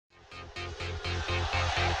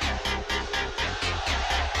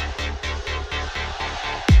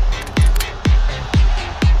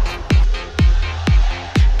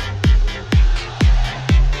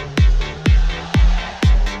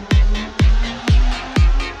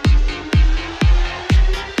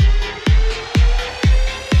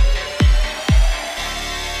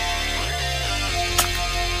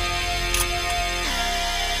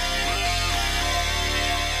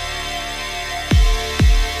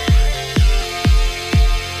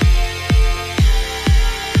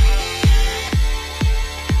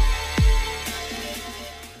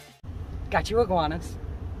Got you iguanas.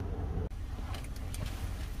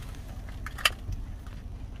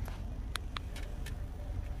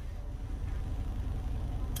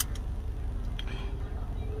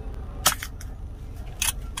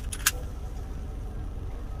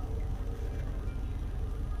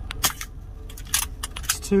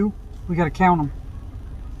 It's 2. We gotta count them.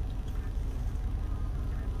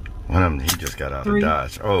 One of them, he just got out 3. of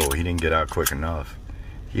Dodge. Oh, he didn't get out quick enough.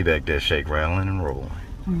 He back there shake, rattling, and rolling.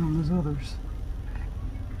 Hang on, there's others.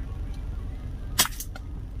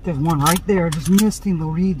 There's one right there. Just missed him. The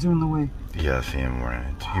reeds are in the way. Yeah, I see him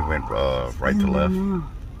running. He went right to left. Yeah.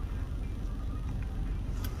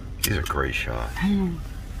 He's a great shot. Hang on.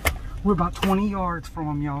 We're about 20 yards from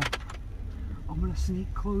him, y'all. I'm going to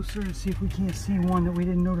sneak closer and see if we can't see one that we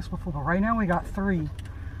didn't notice before. But right now we got 3.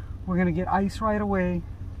 We're going to get ice right away.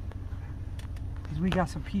 We got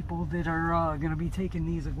some people that are going to be taking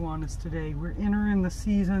these iguanas today. We're entering the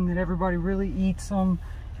season that everybody really eats them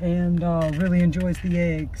and really enjoys the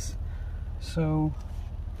eggs. So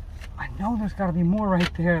I know there's got to be more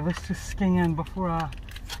right there. Let's just scan before I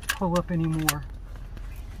pull up any more.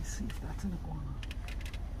 Let's see if that's an iguana.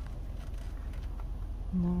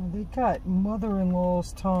 No, they got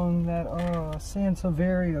mother-in-law's tongue, that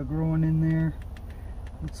Sansevieria growing in there.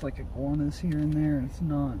 Looks like iguanas here and there, and it's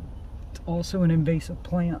not. It's also an invasive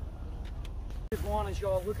plant. Iguanas,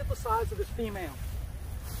 y'all. Look at the size of this female.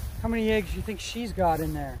 How many eggs do you think she's got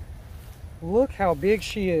in there? Look how big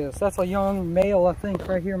she is. That's a young male, I think,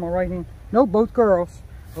 right here in my right hand. Nope, both girls.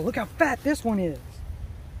 But look how fat this one is.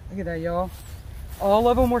 Look at that, y'all. All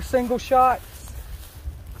of them were single shots.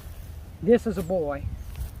 This is a boy.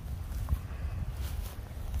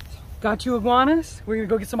 Got you iguanas? We're gonna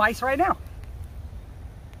go get some ice right now.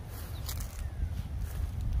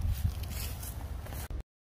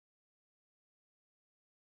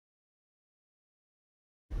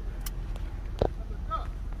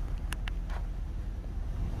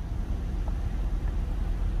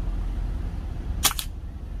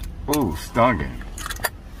 Ooh, stunning.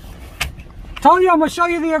 Told you I'm gonna show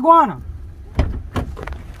you the iguana.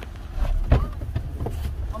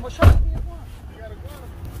 I'm gonna show you the iguana. You got iguana?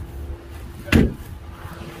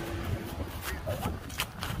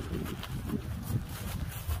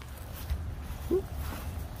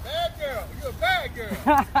 Bad girl. You a bad girl.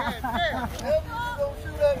 Bad girl. Whatever you don't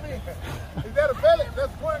shoot at me. Is that a pellet?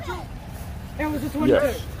 That's 22. It was just 22.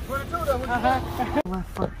 Yes. 22, that's what you got. Left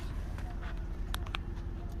first.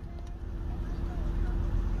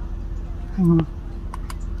 Hang on.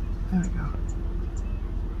 There we go.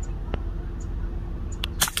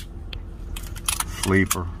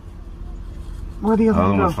 Sleeper. Where the other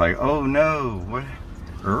Other one one's go? like, oh no, what?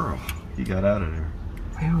 Earl, he got out of there.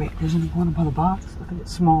 Wait, there's an iguana by the box. I think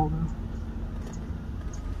it's small though.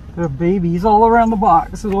 There are babies all around the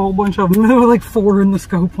box. There's a whole bunch of them. There were like 4 in the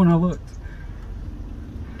scope when I looked.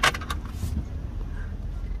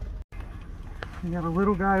 We got a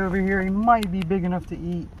little guy over here. He might be big enough to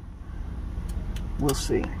eat. We'll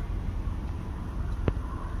see.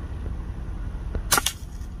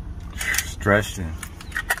 Stretching.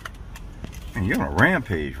 And you're on a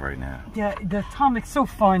rampage right now. Yeah, the Tomic's so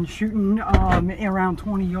fun shooting around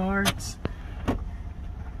 20 yards.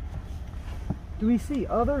 Do we see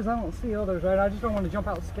others? I don't see others, right? I just don't want to jump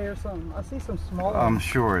out and scare some. I see some small I'm ones.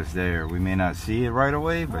 sure it's there. We may not see it right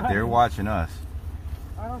away, but they're watching us.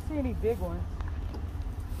 I don't see any big ones.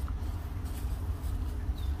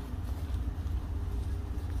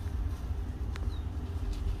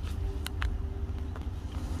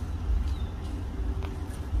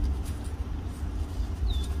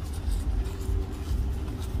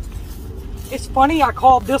 It's funny, I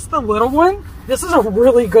called this the little one. This is a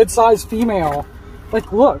really good sized female.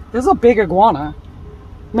 Like, look, this is a big iguana.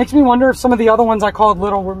 Makes me wonder if some of the other ones I called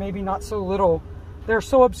little were maybe not so little. They're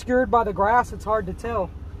so obscured by the grass, it's hard to tell.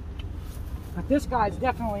 But this guy's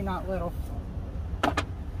definitely not little.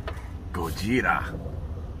 Gojira.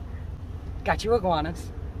 Got you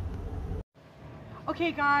iguanas.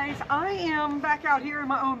 Okay guys, I am back out here in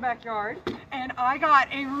my own backyard and I got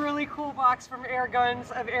a really cool box from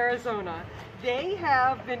Airguns of Arizona. They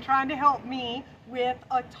have been trying to help me with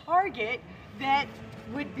a target that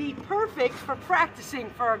would be perfect for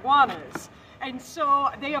practicing for iguanas. And so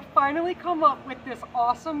they have finally come up with this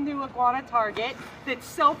awesome new iguana target that's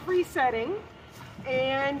self-resetting,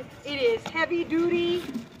 and it is heavy duty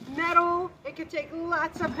metal. It can take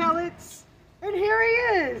lots of pellets. And here he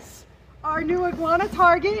is, our new iguana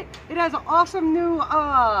target. It has an awesome new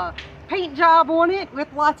paint job on it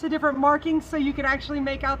with lots of different markings so you can actually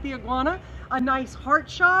make out the iguana. A nice heart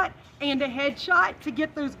shot and a head shot to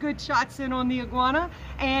get those good shots in on the iguana.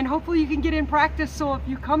 And hopefully you can get in practice, so if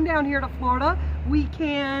you come down here to Florida, we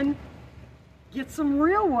can get some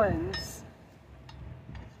real ones.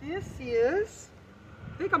 This is,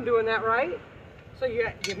 I think I'm doing that right. So you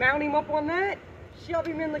mount him up on that, shove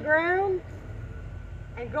him in the ground,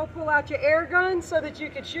 and go pull out your air gun so that you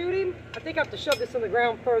can shoot him. I think I have to shove this in the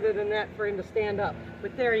ground further than that for him to stand up,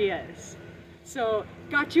 but there he is. So,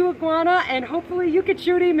 got you iguana, and hopefully you could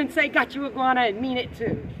shoot him and say got you iguana and mean it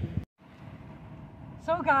too.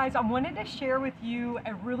 So guys, I wanted to share with you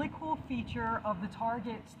a really cool feature of the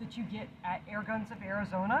targets that you get at Airguns of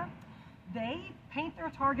Arizona. They paint their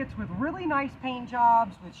targets with really nice paint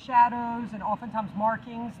jobs with shadows and oftentimes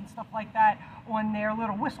markings and stuff like that on their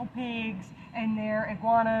little whistle pigs and their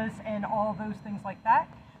iguanas and all those things like that.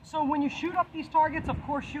 So when you shoot up these targets, of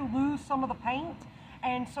course you lose some of the paint.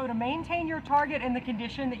 And so to maintain your target in the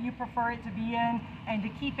condition that you prefer it to be in and to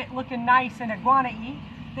keep it looking nice and iguana-y,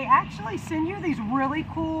 they actually send you these really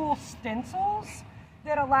cool stencils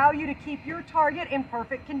that allow you to keep your target in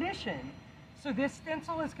perfect condition. So this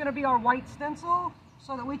stencil is going to be our white stencil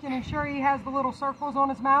so that we can ensure he has the little circles on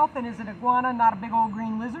his mouth and is an iguana, not a big old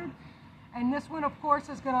green lizard. And this one, of course,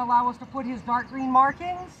 is going to allow us to put his dark green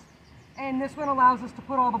markings. And this one allows us to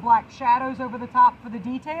put all the black shadows over the top for the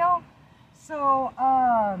detail. So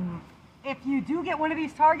if you do get one of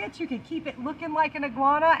these targets, you can keep it looking like an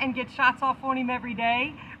iguana and get shots off on him every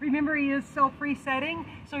day. Remember, he is self-resetting,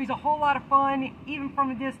 so he's a whole lot of fun, even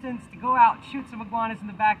from a distance, to go out and shoot some iguanas in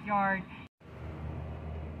the backyard.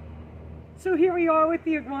 So here we are with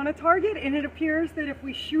the iguana target, and it appears that if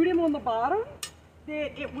we shoot him on the bottom,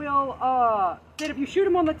 that it will, that if you shoot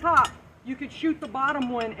him on the top, you could shoot the bottom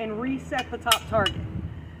one and reset the top target.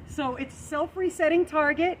 So it's a self-resetting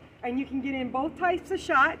target, and you can get in both types of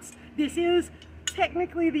shots. This is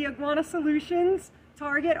technically the Iguana Solutions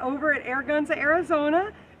target over at Airguns of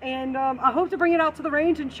Arizona, and I hope to bring it out to the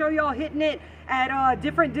range and show y'all hitting it at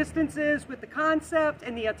different distances with the Concept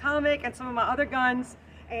and the Atomic and some of my other guns,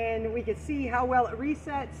 and we can see how well it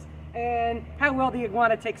resets and how well the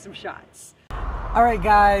iguana takes some shots. All right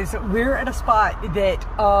guys, we're at a spot that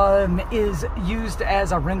is used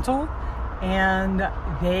as a rental, and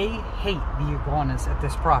they hate the iguanas at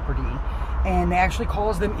this property, and they actually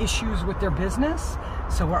cause them issues with their business.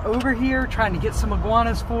 So we're over here trying to get some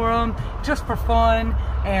iguanas for them just for fun,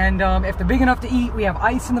 and if they're big enough to eat, we have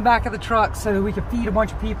ice in the back of the truck so that we can feed a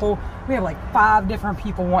bunch of people. We have like 5 different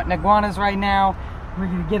people wanting iguanas right now. We're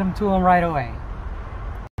gonna get them to them right away.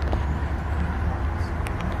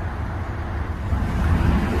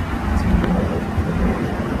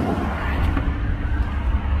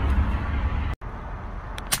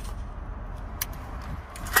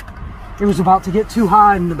 It was about to get too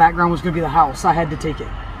high and the background was going to be the house. I had to take it.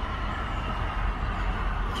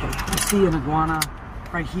 Okay, I see an iguana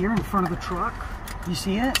right here in front of the truck. You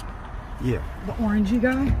see it? Yeah. The orangey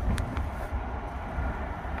guy?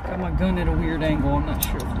 Got my gun at a weird angle. I'm not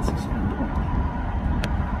sure if this is going to work.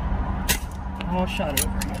 I'll shot it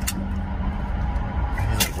over here.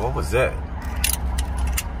 What was that?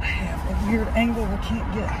 I have a weird angle. I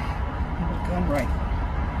can't get the gun right.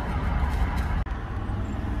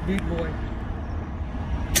 Big boy.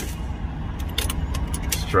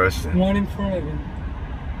 Stressing. One in front of him.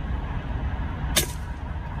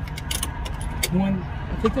 One,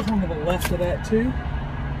 I think there's one to the left of that too.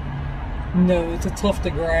 No, it's a tuft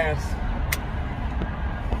of grass.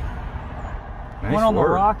 Nice one on work.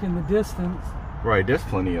 the rock in the distance. Right, there's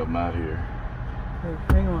plenty of them out here. Okay,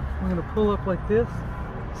 hang on. We're gonna pull up like this.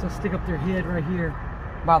 So stick up their head right here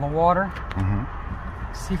by the water.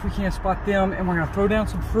 See if we can't spot them, and we're gonna throw down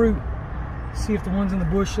some fruit. See if the ones in the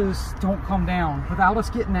bushes don't come down without us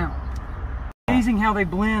getting out. Amazing how they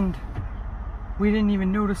blend. We didn't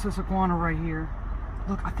even notice this iguana right here.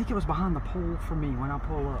 Look, I think it was behind the pole for me when I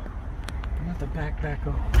pull up. I'm gonna have to back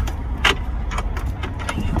up.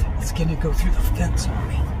 Dang it. It's gonna go through the fence on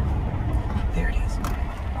me. There it is. All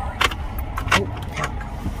right. Oh, fuck.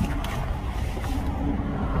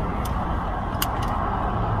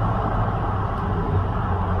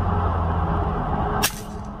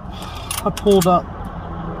 I pulled up.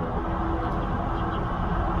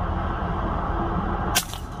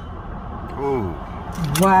 Ooh.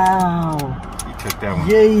 Wow. He took that one.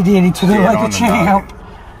 Yeah, he did. He took it Yeah, like on a the champ. dot.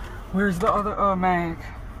 Where's the other mag?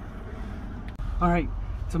 All right.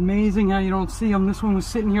 It's amazing how you don't see them. This one was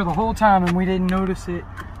sitting here the whole time and we didn't notice it.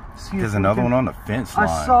 There's another one on the fence line.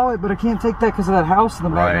 I saw it, but I can't take that because of that house in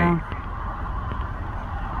the background.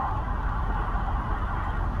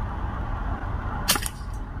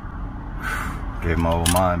 hit my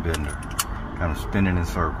old mind bender. Kind of spinning in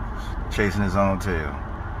circles, chasing his own tail.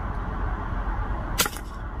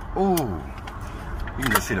 Ooh. You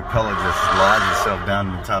can just see the pellet just slide itself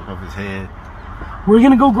down to the top of his head. We're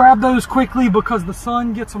gonna go grab those quickly because the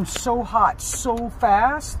sun gets them so hot so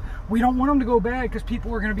fast. We don't want them to go bad because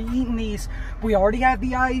people are gonna be eating these. We already have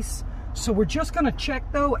the ice, so we're just gonna check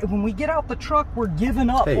though. And when we get out the truck, we're giving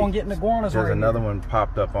up on getting iguanas. There's another one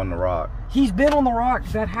popped up on the rock. He's been on the rock.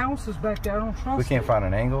 That house is back there. I don't trust We can't it. find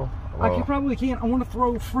an angle? Well, I probably can't. I want to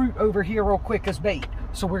throw fruit over here real quick as bait.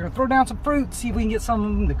 So we're gonna throw down some fruit, see if we can get some of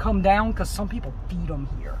them to come down because some people feed them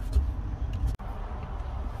here.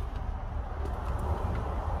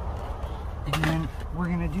 And then we're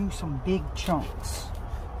gonna do some big chunks,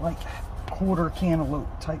 like quarter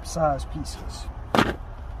cantaloupe type size pieces. Like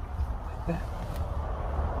that.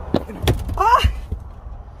 Ah!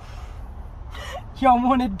 Y'all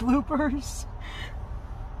wanted bloopers?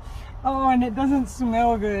 Oh, and it doesn't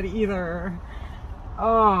smell good either.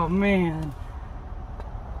 Oh man.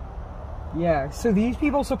 Yeah, so these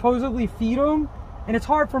people supposedly feed them, and it's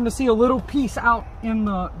hard for them to see a little piece out in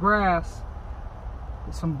the grass.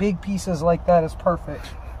 But some big pieces like that is perfect.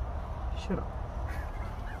 Shut up.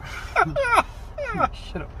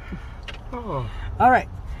 Shut up. Oh. All right,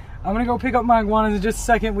 I'm gonna go pick up my iguanas in just a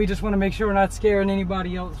second. We just want to make sure we're not scaring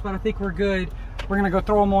anybody else, but I think we're good. We're gonna go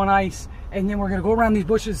throw them on ice, and then we're gonna go around these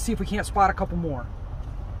bushes and see if we can't spot a couple more.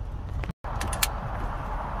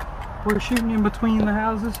 We're shooting in between the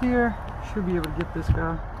houses here. Should be able to get this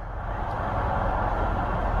guy.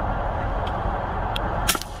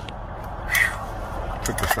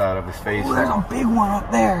 took the side of his face. Ooh, there's a big one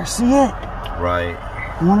up there. See it? Right.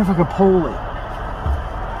 I wonder if I could pull it.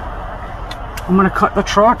 I'm gonna cut the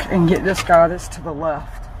truck and get this guy that's to the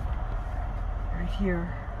left. Right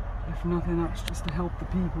here. If nothing else, just to help the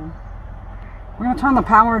people. We're gonna turn the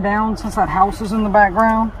power down since that house is in the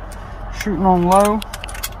background. Shooting on low.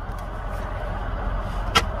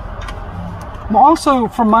 Also,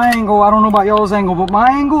 from my angle, I don't know about y'all's angle, but my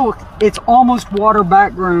angle, it's almost water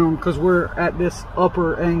background because we're at this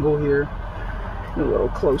upper angle here. A little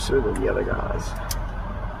closer than the other guys.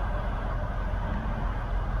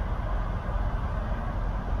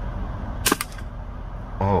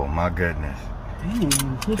 Oh my goodness. Dang,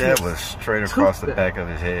 that was straight across the back of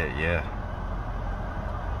his head, yeah.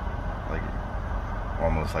 Like,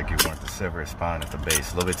 almost like you wanted to sever his spine at the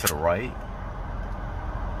base. A little bit to the right.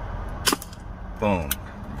 Boom.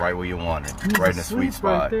 Right where you want it. Right in the sweet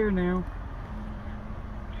spot. Right there now.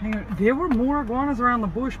 Hang on. There were more iguanas around the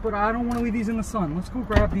bush, but I don't want to leave these in the sun. Let's go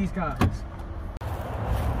grab these guys.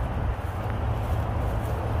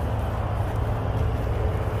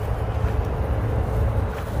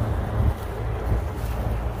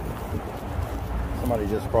 Somebody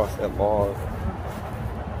just crossed that log.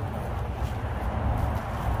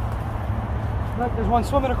 Look, there's one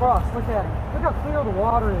swimming across. Look at him. Look how clear the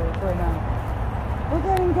water is right now. Look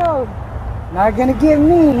at him go. Not gonna get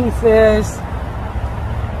me, he says.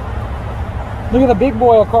 Look at the big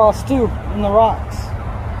boy across too, in the rocks.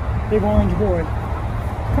 Big orange boy.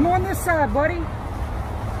 Come on this side, buddy.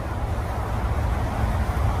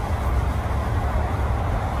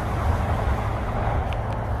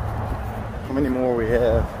 How many more we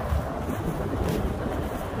have?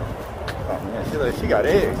 Oh man, she got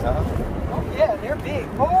eggs, huh? Oh yeah, they're big.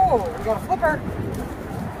 Oh, we got a flipper.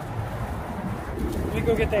 Let me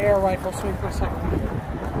go get the air rifle, swing for a second.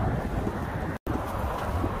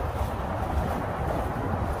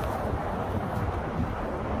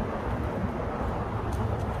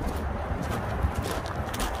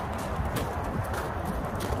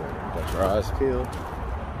 Got your eyes peeled.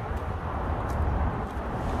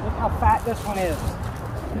 Look how fat this one is.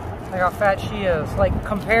 Look how fat she is. Like,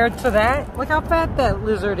 compared to that, look how fat that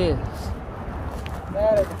lizard is.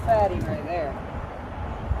 That is a fatty right there.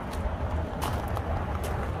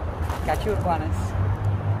 Got you iguanas.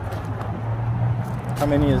 How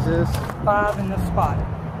many is this? 5 in this spot.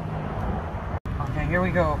 Okay, here we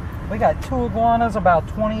go. We got 2 iguanas about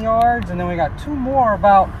 20 yards, and then we got 2 more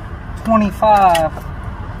about 25.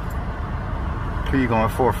 Who you going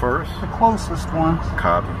for first? The closest one.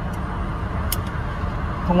 Copy.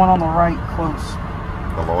 The one on the right, close.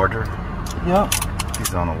 The larger? Yep.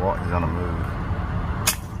 He's on a walk. He's on a move.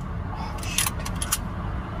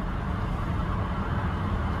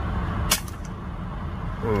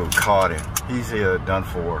 Ooh, caught him. He's done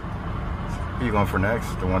for. Who you going for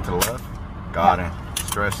next? The one to the left? Got him.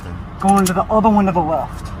 Stressed him. Going to the other one to the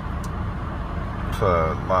left. It's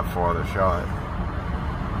a lot farther shot.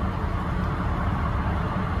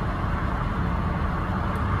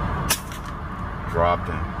 Dropped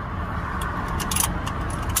him.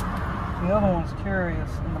 The other one's curious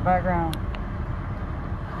in the background.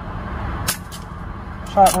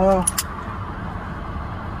 Shot low.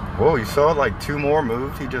 Whoa, you saw like 2 more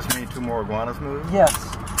moved? He just made 2 more iguanas move? Yes.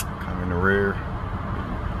 Come in the rear.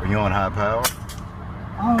 Were you on high power?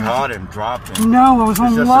 Oh, Caught him, dropped him. No, I was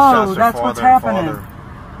on low. That's what's happening.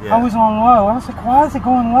 Yeah. I was on low. I was like, why is it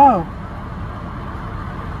going low?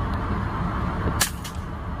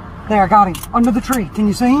 There, I got him. Under the tree. Can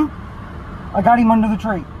you see him? I got him under the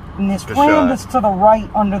tree. And this friend is to the right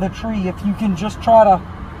under the tree. If you can just try to...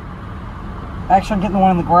 Actually, I'm getting the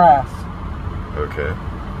one in the grass. Okay.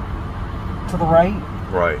 To the right?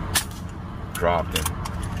 Right. Dropped him.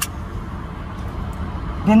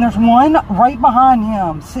 Then there's one right behind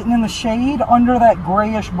him, sitting in the shade under that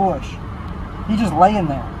grayish bush. He's just laying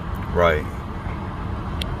there. Right.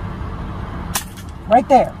 Right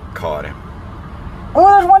there. Caught him. Oh,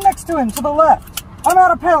 there's one next to him, to the left. I'm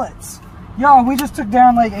out of pellets. Yo, we just took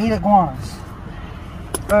down like 8 iguanas.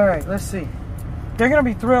 All right, let's see. They're gonna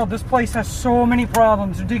be thrilled. This place has so many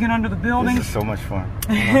problems. They're digging under the buildings. This is so much fun.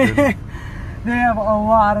 Oh they have a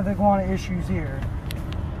lot of iguana issues here.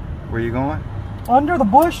 Where you going? Under the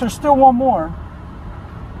bush, there's still one more.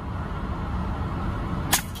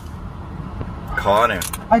 Caught him.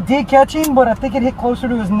 I did catch him, but I think it hit closer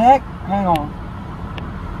to his neck. Hang on.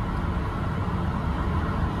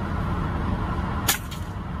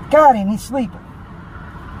 Got him. He's sleeping.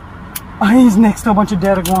 Oh, he's next to a bunch of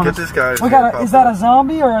dead iguanas. Get this guy. Is that a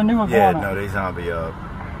zombie or a new iguana? Yeah, no, they zombie up.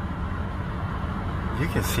 You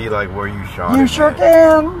can see like where you shot him. You sure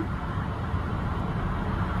can.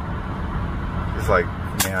 It's like,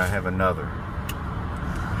 man, I have another.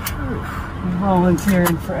 Roland's here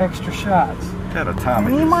for extra shots. That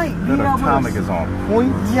atomic, atomic is on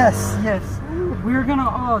point. Yes, yes. We're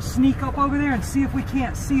gonna sneak up over there and see if we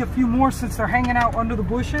can't see a few more since they're hanging out under the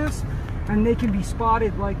bushes and they can be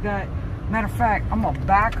spotted like that. Matter of fact, I'm gonna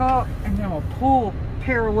back up and then I'll pull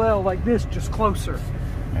parallel like this, just closer.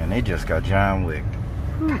 Man, they just got John Wick.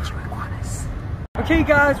 Iguanas. Okay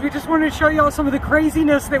guys, we just wanted to show y'all some of the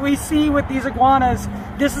craziness that we see with these iguanas.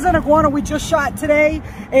 This is an iguana we just shot today,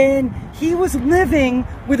 and he was living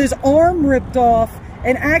with his arm ripped off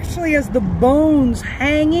and actually has the bones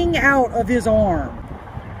hanging out of his arm.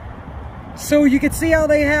 So you can see how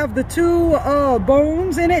they have the 2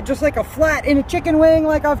 bones in it, just like a flat in a chicken wing,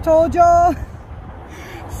 like I've told y'all.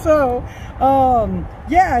 So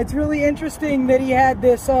yeah, it's really interesting that he had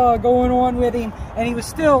this going on with him, and he was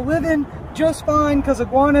still living just fine, because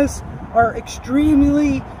iguanas are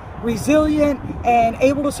extremely resilient and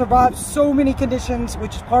able to survive so many conditions,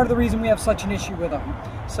 which is part of the reason we have such an issue with them.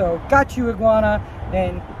 So got you, iguana,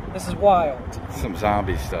 and this is wild. Some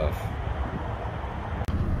zombie stuff.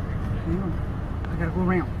 I gotta go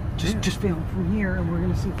around. Just film from here, and we're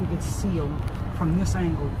gonna see if we can see him from this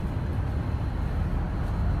angle.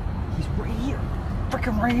 He's right here,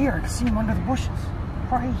 freaking right here. I can see him under the bushes,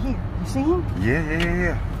 right here. You see him?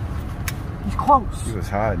 Yeah. He's close. He was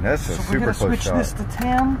hiding. That's a super close shot. So we're gonna switch this to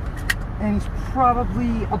 10, and he's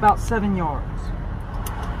probably about 7 yards.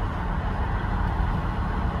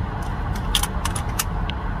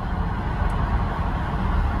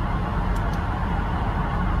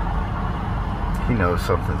 He knows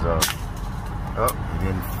something's up. Oh, he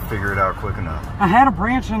didn't figure it out quick enough. I had a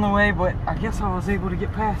branch in the way, but I guess I was able to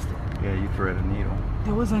get past it. Yeah, you thread a needle.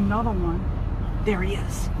 There was another one. There he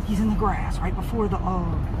is. He's in the grass right before the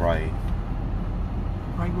Right.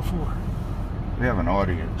 Right before. We have an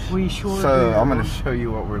audience. We sure do. So I'm going to show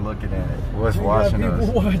you what we're looking at. What's watching us?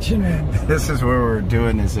 People watching us. This is where we're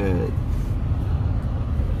doing this at.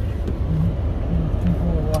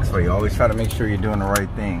 So you always try to make sure you're doing the right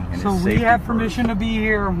thing. And so we have permission to be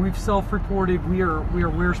here, and we've self-reported we are where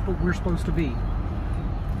we're supposed to be.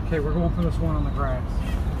 Okay, we're going for this one on the grass.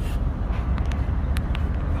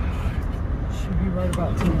 Should be right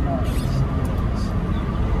about 10 yards.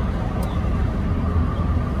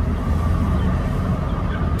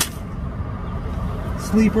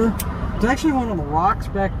 Sleeper. It's actually one of the rocks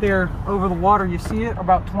back there over the water. You see it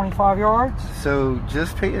about 25 yards. So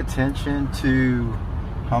just pay attention to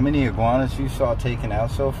how many iguanas you saw taken out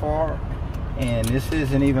so far, and this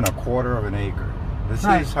isn't even a quarter of an acre. This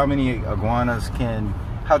is how many iguanas can,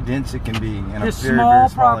 how dense it can be in a very, very small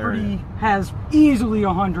property area. Has easily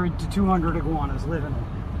 100 to 200 iguanas living in it.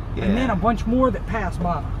 Yeah. And then a bunch more that pass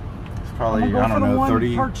by. It's probably, I don't know,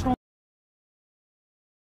 30.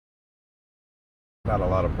 Not a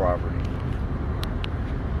lot of property.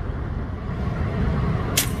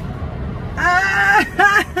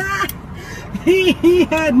 He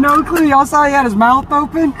had no clue. Y'all saw he had his mouth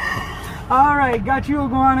open. All right, got you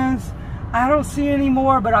iguanas. I don't see any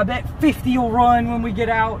more, but I bet 50 will run when we get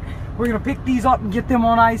out. We're gonna pick these up and get them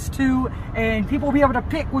on ice too, and people will be able to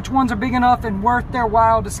pick which ones are big enough and worth their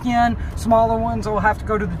while to skin. Smaller ones will have to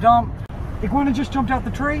go to the dump. Iguana just jumped out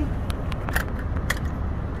the tree.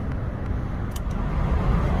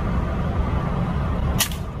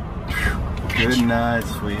 Good night,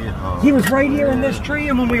 sweetheart. He was right here in this tree,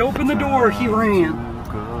 and when we opened the door, he ran.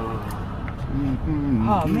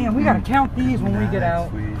 Oh man, we gotta count these when we get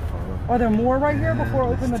out. Are there more right here before I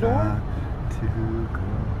open the door?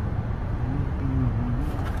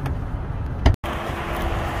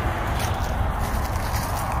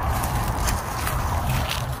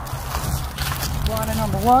 Iguana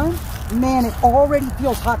number one. Man, it already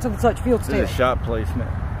feels hot to the touch. Feel its tail. This is a shot placement.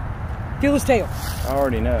 Feel his tail. I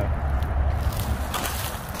already know.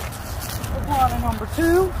 Iguana number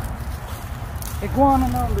two. Iguana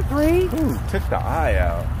number three. Ooh, took the eye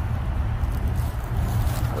out.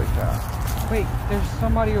 Look at that. Wait, there's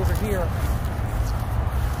somebody over here.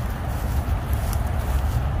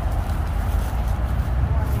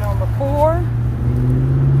 Iguana number 4.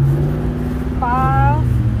 5.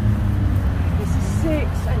 This is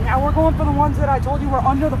 6. And now we're going for the ones that I told you were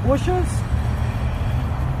under the bushes.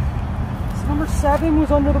 This number 7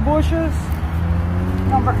 was under the bushes.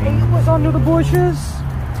 Number 8 was under the bushes.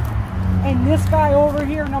 And this guy over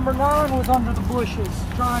here, number 9, was under the bushes,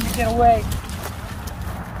 trying to get away.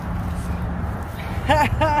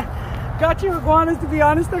 Got your iguanas, to be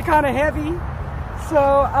honest, they're kind of heavy.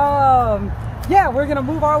 So, yeah, we're gonna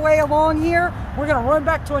move our way along here. We're gonna run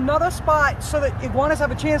back to another spot so that iguanas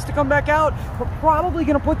have a chance to come back out. We're probably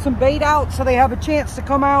gonna put some bait out so they have a chance to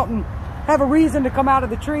come out and have a reason to come out of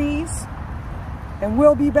the trees. And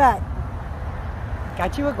we'll be back.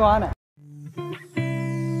 Got you, iguana.